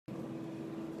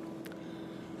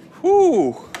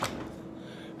Whew.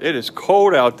 It is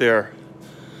cold out there.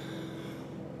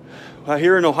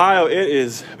 Here in Ohio, it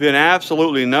has been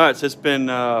absolutely nuts. It's been,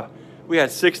 we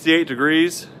had 68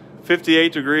 degrees,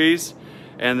 58 degrees,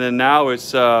 and then now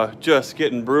it's just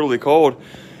getting brutally cold.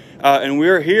 And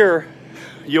we're here,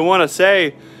 you want to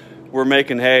say we're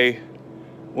making hay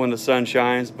when the sun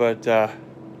shines, but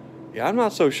yeah, I'm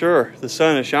not so sure the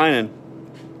sun is shining.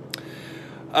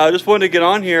 I just wanted to get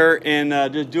on here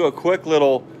and just do a quick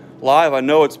little live. I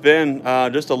know it's been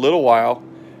just a little while,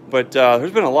 but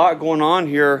there's been a lot going on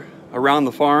here around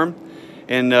the farm,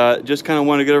 and just kind of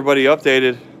want to get everybody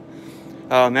updated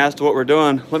as to what we're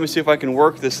doing. Let me see if I can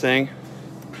work this thing.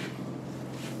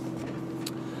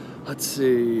 Let's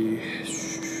see.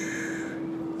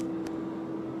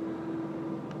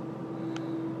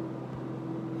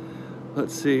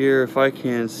 Let's see here if I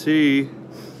can see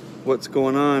what's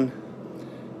going on.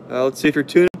 Let's see if you're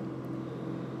tuning.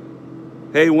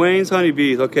 Hey, Wayne's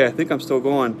Honeybees. Okay, I think I'm still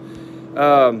going.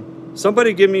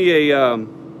 Somebody give me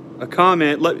a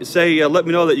comment. Let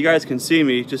me know that you guys can see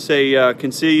me. Just say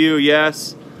can see you,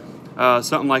 yes,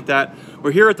 something like that.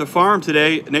 We're here at the farm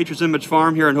today, Nature's Image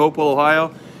Farm here in Hopewell,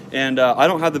 Ohio, and I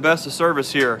don't have the best of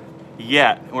service here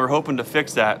yet. We're hoping to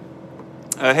fix that.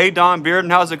 Hey, Don Bearden,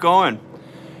 how's it going?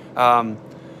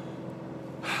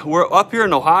 We're up here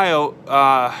in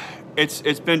Ohio.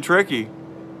 It's been tricky.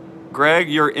 Greg,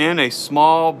 you're in a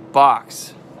small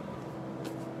box.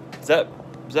 Is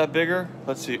that bigger?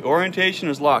 Let's see. Orientation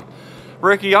is locked.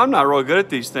 Ricky, I'm not really good at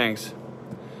these things.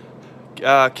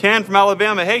 Ken from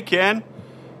Alabama. Hey, Ken.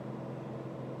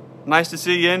 Nice to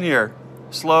see you in here.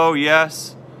 Slow,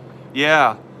 yes.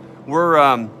 Yeah.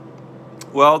 We're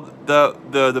well,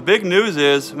 the big news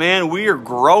is, man, we are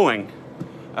growing.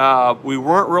 We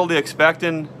weren't really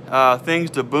expecting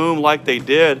things to boom like they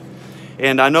did.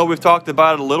 And I know we've talked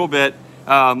about it a little bit.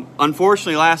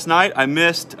 Unfortunately, last night I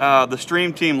missed the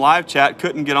Stream Team live chat,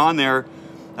 couldn't get on there.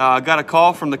 Got a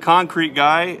call from the concrete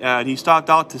guy, and he stopped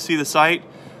out to see the site.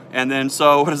 And then,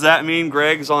 so what does that mean?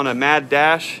 Greg's on a mad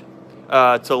dash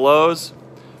to Lowe's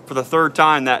for the third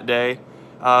time that day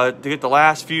to get the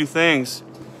last few things.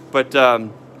 But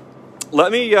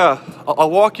let me,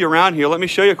 I'll walk you around here. Let me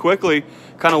show you quickly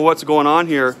kind of what's going on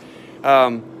here.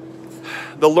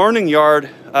 The learning yard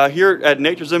here at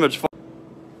Nature's Image Farm.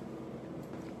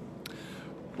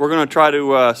 We're going to try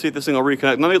to see if this thing will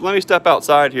reconnect. Let me step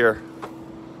outside here.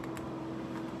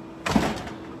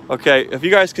 Okay, if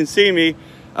you guys can see me,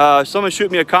 someone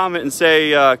shoot me a comment and say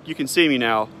you can see me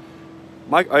now.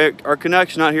 Our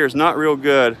connection out here is not real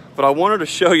good, but I wanted to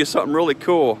show you something really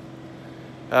cool.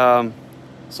 So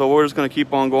we're just going to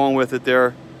keep on going with it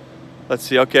there. Let's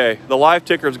see. Okay, the live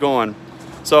ticker is going.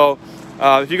 So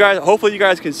if you guys, hopefully you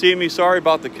guys can see me. Sorry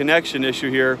about the connection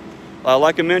issue here.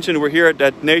 Like I mentioned, we're here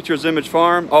at Nature's Image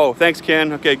Farm. Oh, thanks,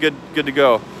 Ken. Okay, good to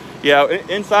go. Yeah,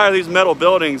 inside of these metal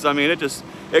buildings, I mean,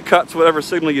 it cuts whatever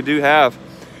signal you do have.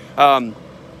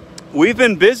 We've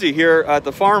been busy here at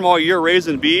the farm all year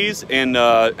raising bees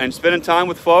and spending time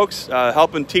with folks,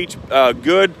 helping teach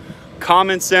good,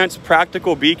 common sense,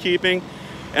 practical beekeeping.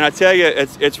 And I tell you,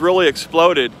 it's really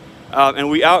exploded. And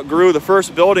we outgrew the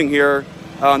first building here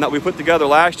that we put together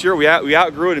last year. We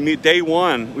outgrew it and day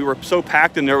one. We were so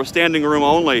packed in there with standing room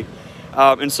only.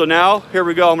 And so now, here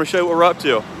we go. I'm gonna show you what we're up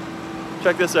to.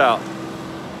 Check this out.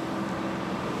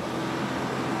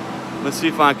 Let's see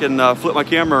if I can flip my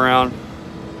camera around.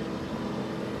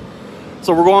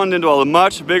 So we're going into a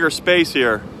much bigger space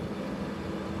here.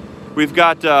 We've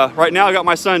got, right now I got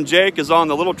my son Jake is on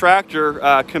the little tractor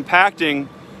compacting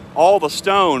all the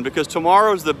stone because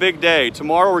tomorrow's the big day.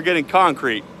 Tomorrow we're getting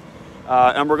concrete.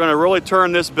 And we're gonna really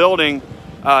turn this building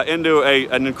into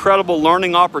an incredible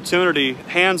learning opportunity,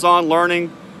 hands-on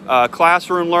learning,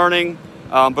 classroom learning,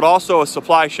 but also a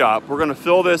supply shop. We're gonna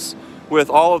fill this with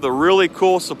all of the really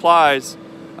cool supplies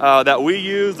that we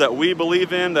use, that we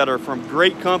believe in, that are from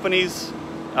great companies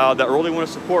that really want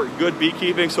to support good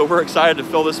beekeeping. So we're excited to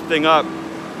fill this thing up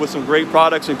with some great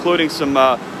products, including some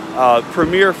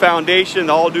Premier Foundation,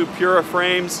 the all-do Pura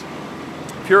frames,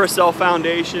 Pura Cell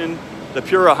Foundation, the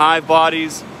Pura Hive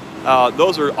bodies.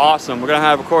 Those are awesome. We're gonna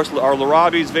have, of course, our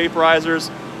Larabis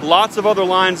vaporizers, lots of other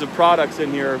lines of products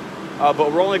in here,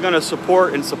 but we're only gonna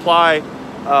support and supply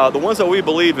the ones that we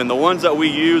believe in, the ones that we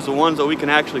use, the ones that we can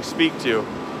actually speak to.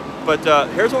 But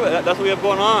that's what we have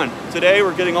going on. Today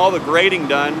we're getting all the grading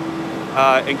done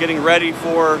and getting ready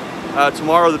for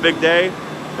tomorrow, the big day.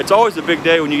 It's always a big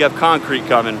day when you have concrete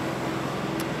coming.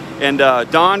 And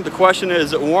Don, the question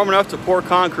is it warm enough to pour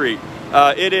concrete?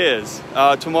 It is.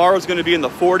 Tomorrow's going to be in the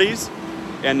 40s,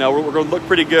 and we're going to look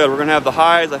pretty good. We're going to have the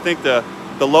highs, I think the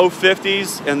low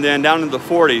 50s, and then down into the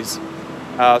 40s.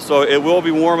 So it will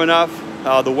be warm enough.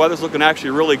 The weather's looking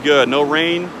actually really good. No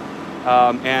rain,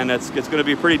 and it's going to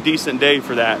be a pretty decent day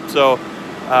for that. So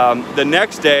the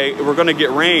next day we're going to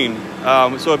get rain.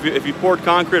 So if you poured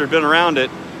concrete or been around it,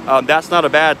 that's not a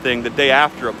bad thing the day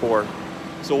after a pour.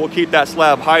 So we'll keep that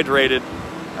slab hydrated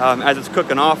as it's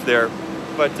cooking off there.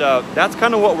 But that's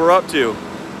kind of what we're up to.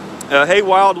 Hey,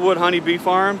 Wildwood Honeybee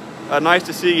Farm, nice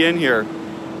to see you in here.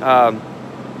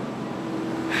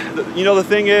 You know, the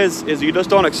thing is you just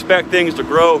don't expect things to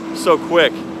grow so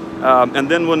quick. And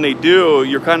then when they do,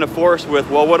 you're kind of forced with,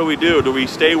 well, what do? Do we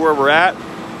stay where we're at?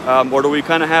 Or do we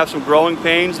kind of have some growing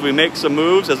pains? Do we make some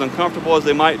moves, as uncomfortable as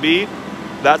they might be?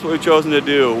 That's what we've chosen to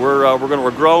do.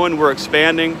 We're growing, we're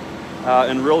expanding,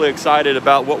 and really excited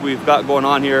about what we've got going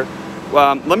on here.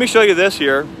 Let me show you this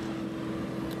here.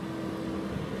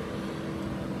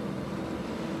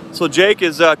 So Jake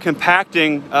is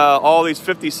compacting all these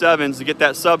 57s to get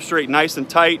that substrate nice and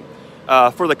tight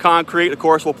for the concrete. Of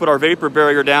course, we'll put our vapor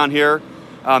barrier down here.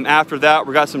 After that,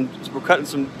 we're cutting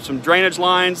some drainage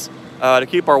lines to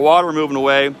keep our water moving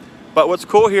away. But what's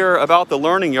cool here about the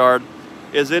learning yard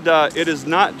is it's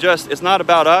not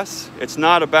about us. It's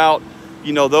not about,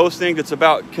 you know, those things. It's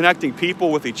about connecting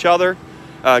people with each other,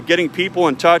 getting people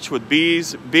in touch with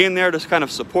bees, being there to kind of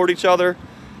support each other.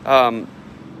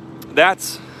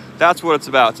 That's what it's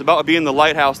about. It's about being the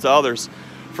lighthouse to others.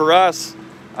 For us,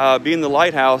 being the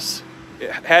lighthouse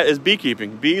is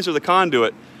beekeeping. Bees are the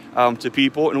conduit to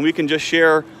people, and we can just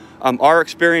share our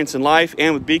experience in life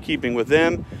and with beekeeping with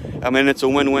them. And it's a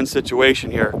win-win situation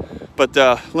here. But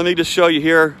let me just show you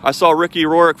here. I saw Ricky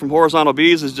Rorick from Horizontal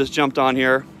Bees has just jumped on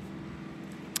here.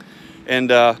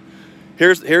 And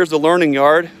here's the learning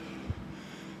yard.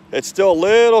 It's still a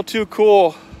little too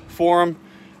cool for him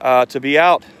to be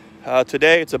out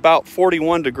today. It's about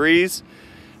 41 degrees.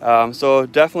 So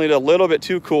definitely a little bit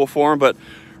too cool for him. But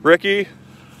Ricky,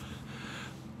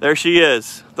 there she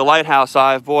is, the lighthouse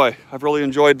hive. Boy, I've really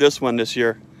enjoyed this one this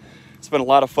year. It's been a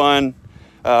lot of fun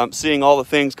seeing all the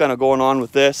things kind of going on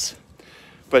with this.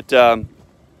 But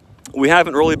we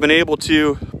haven't really been able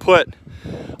to put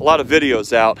a lot of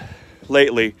videos out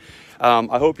lately.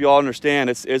 I hope you all understand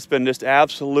it's been just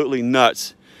absolutely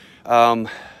nuts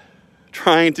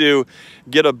trying to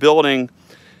get a building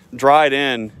dried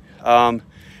in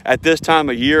at this time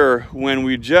of year when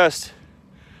we just,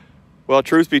 well,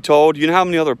 truth be told, you know how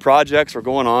many other projects are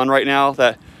going on right now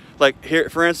that, like here,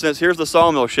 for instance, here's the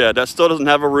sawmill shed that still doesn't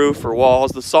have a roof or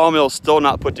walls. The sawmill's still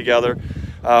not put together.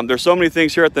 There's so many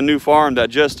things here at the new farm that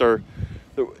just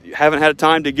haven't had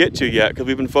time to get to yet because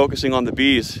we've been focusing on the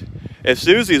bees. If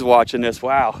Susie's watching this,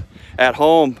 wow, at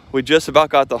home, we just about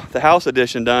got the house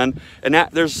addition done, and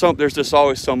there's just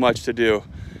always so much to do.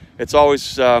 It's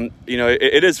always, you know,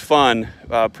 it is fun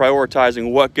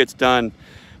prioritizing what gets done.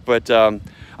 But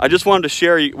I just wanted to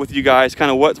share with you guys kind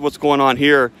of what's going on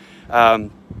here.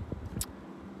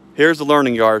 Here's the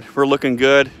learning yard. We're looking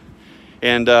good.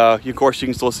 And of course, you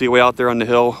can still see way out there on the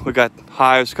hill. We got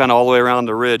hives kind of all the way around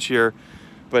the ridge here.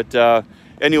 But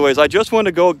anyways, I just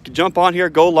wanted to jump on here,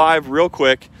 go live real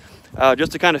quick,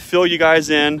 just to kind of fill you guys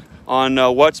in on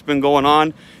what's been going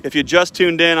on. If you just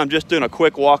tuned in, I'm just doing a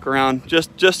quick walk around,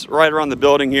 just right around the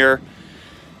building here,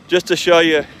 just to show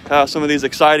you some of these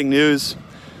exciting news,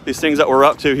 these things that we're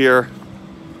up to here.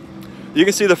 You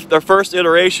can see the first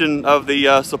iteration of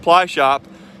the supply shop.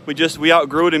 We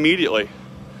outgrew it immediately.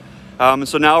 And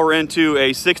so now we're into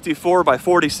a 64 by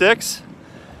 46,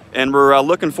 and we're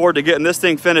looking forward to getting this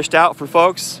thing finished out for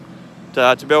folks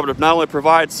to be able to not only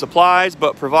provide supplies,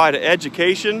 but provide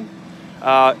education,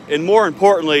 and more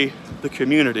importantly, the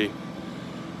community.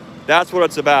 That's what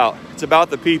it's about. It's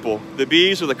about the people. The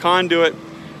bees are the conduit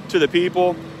to the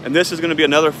people, and this is going to be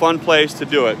another fun place to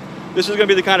do it. This is going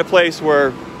to be the kind of place where,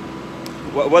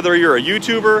 whether you're a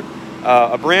YouTuber,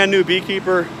 a brand new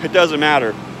beekeeper, it doesn't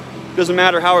matter. It doesn't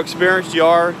matter how experienced you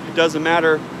are. It doesn't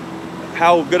matter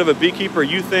how good of a beekeeper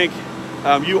you think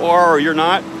you are or you're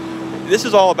not. This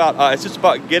is all about, it's just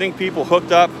about getting people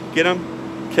hooked up, get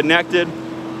them connected.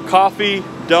 Coffee,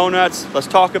 donuts, let's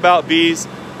talk about bees.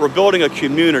 We're building a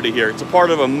community here. It's a part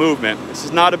of a movement. This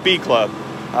is not a bee club.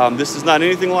 This is not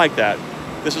anything like that.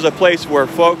 This is a place where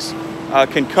folks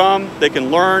can come, they can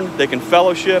learn, they can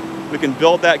fellowship, we can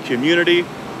build that community.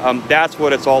 That's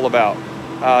what it's all about.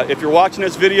 If you're watching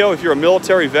this video, if you're a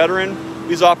military veteran,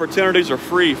 these opportunities are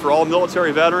free for all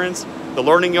military veterans. The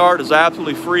learning yard is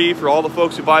absolutely free for all the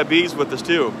folks who buy bees with us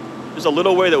too. There's a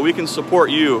little way that we can support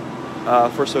you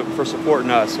for supporting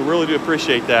us. So really do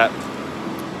appreciate that.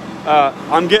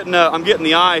 I'm getting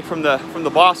the eye from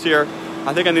the boss here.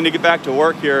 I think I need to get back to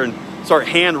work here and start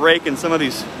hand raking some of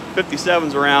these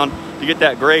 57s around to get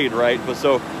that grade right. But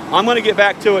so I'm gonna get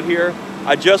back to it here.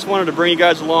 I just wanted to bring you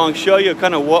guys along, show you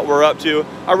kind of what we're up to.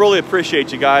 I really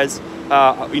appreciate you guys.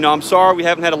 You know, I'm sorry we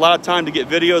haven't had a lot of time to get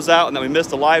videos out and that we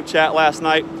missed a live chat last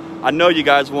night. I know you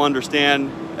guys will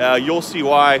understand. You'll see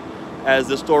why as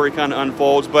the story kind of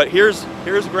unfolds. But here's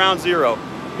ground zero.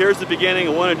 Here's the beginning.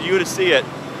 I wanted you to see it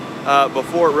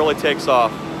before it really takes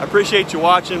off. I appreciate you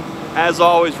watching. As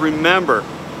always, remember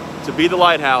to be the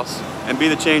lighthouse and be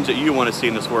the change that you want to see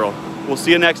in this world. We'll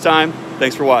see you next time.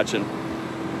 Thanks for watching.